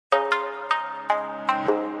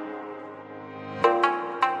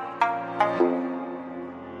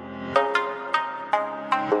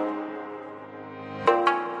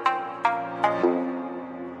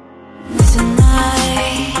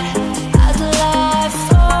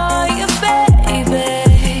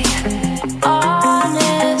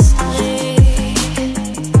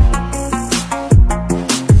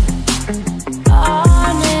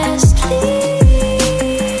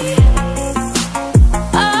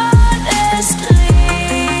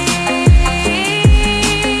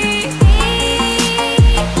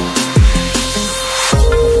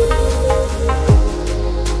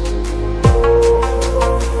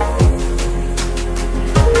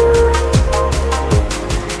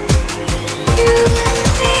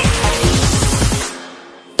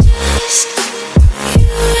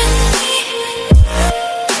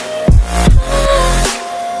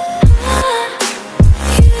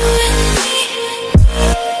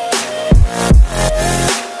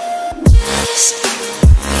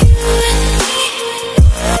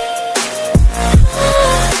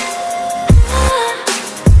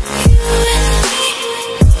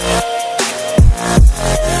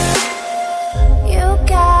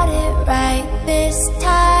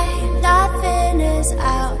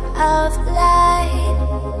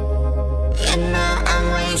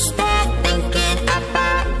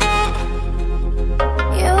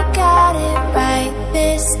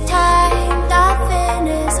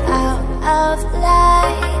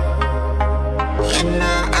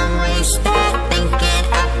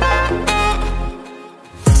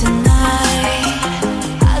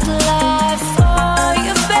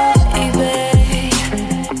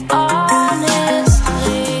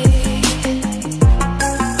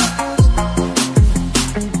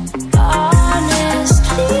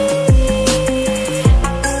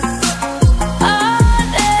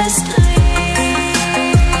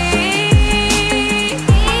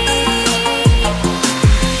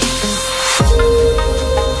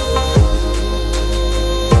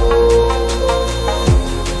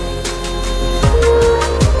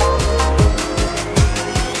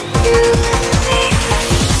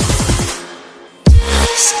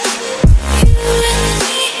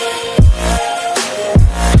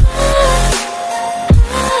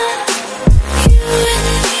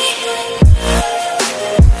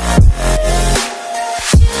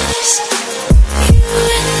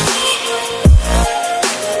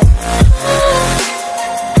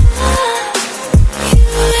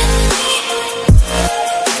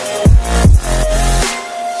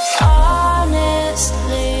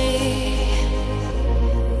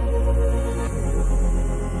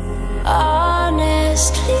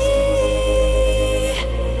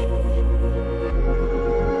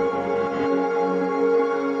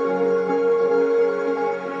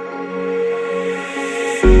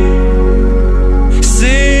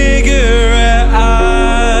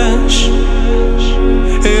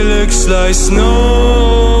like snow.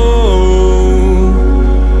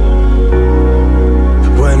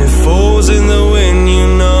 When it falls in the wind, you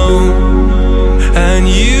know. And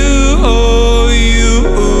you, oh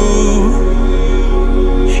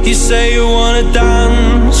you say you wanna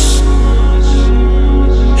dance.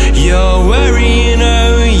 You're worried, you know,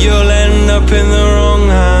 you'll end up in the wrong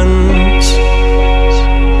hands.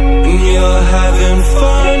 And you're having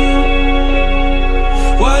fun.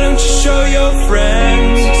 Why don't you show your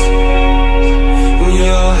friends? And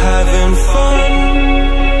you're having fun.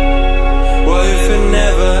 What if it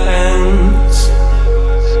never ends?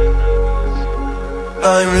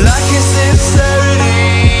 I'm lacking sincerity,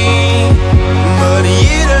 but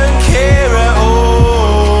you don't care at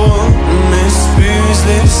all. Miss booze,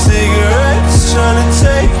 lit cigarettes, trying to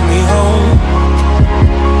take me home.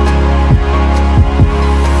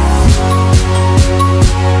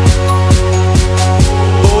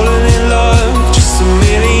 Falling in love just a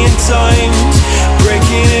million times,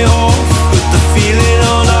 breaking it off with the feeling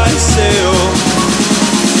on ice still.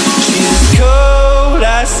 She's as cold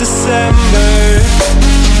as December.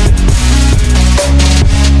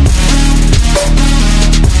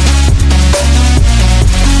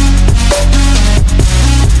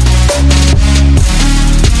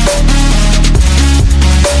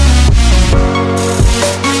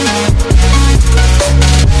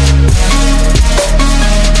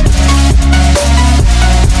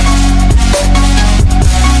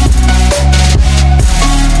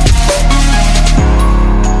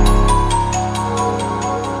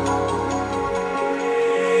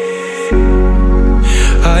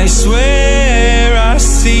 I swear I've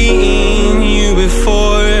seen you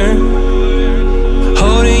before,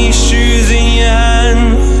 holding your shoes in your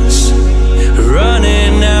hands,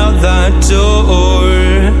 running out that door.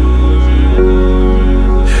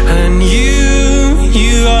 And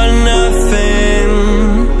you are nothing,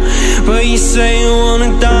 but you say you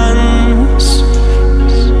wanna dance.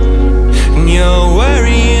 And you're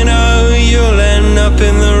worried, you know, you'll end up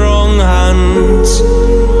in the wrong hands.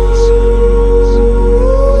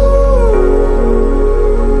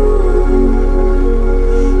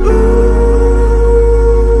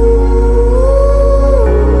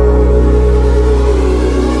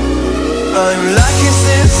 I'm lacking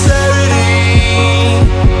sincerity,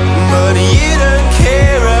 but you don't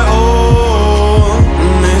care at all.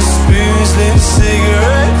 Miss booze, lit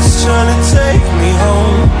cigarettes, trying to take me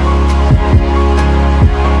home.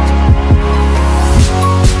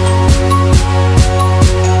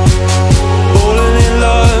 Falling in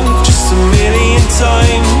love just a million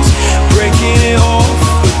times, breaking it off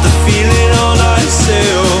with the feeling on ice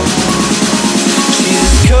still. She's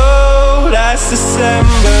as cold as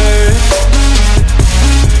December.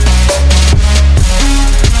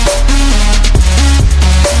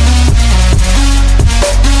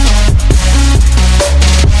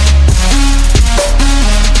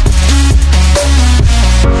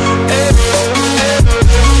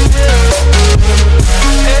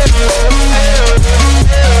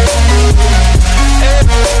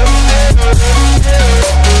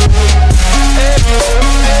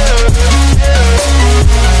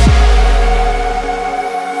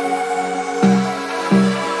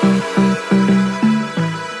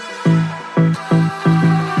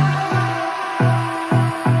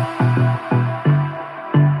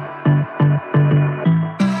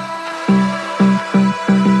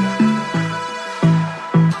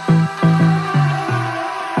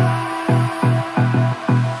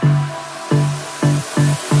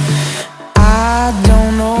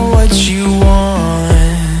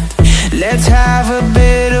 Let's have a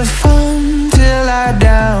bit of fun till I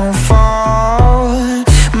downfall.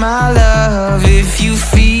 My love, if you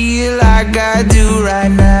feel like I do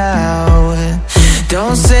right now,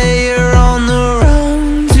 don't say you're on the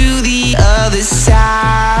run to the other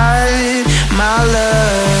side, my love.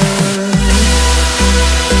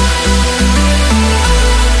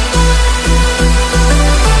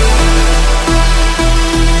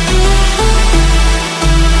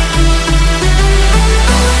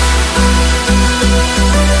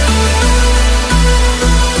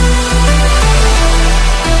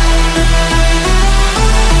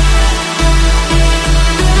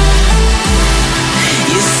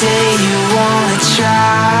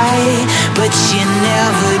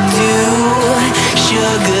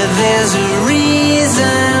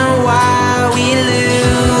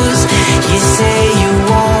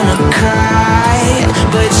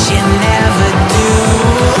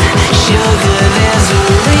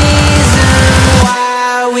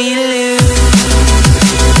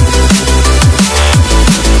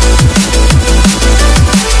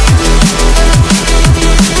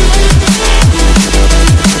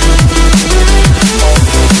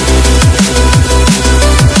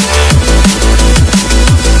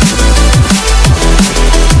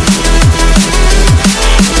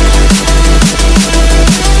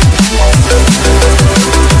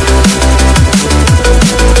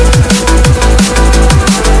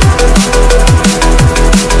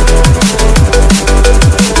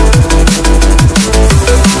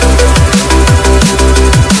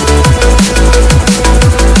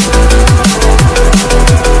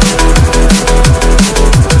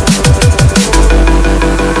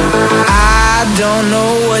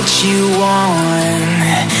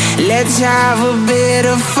 have a bit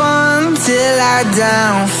of fun till I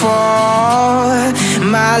downfall.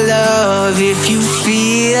 My love, if you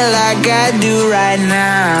feel like I do right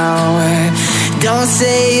now, don't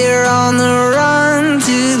say you're on the run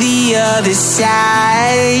to the other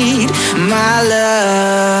side. My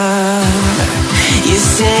love, you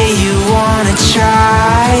say you wanna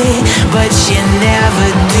try, but you never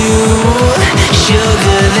do.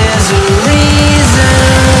 Sugar, there's a reason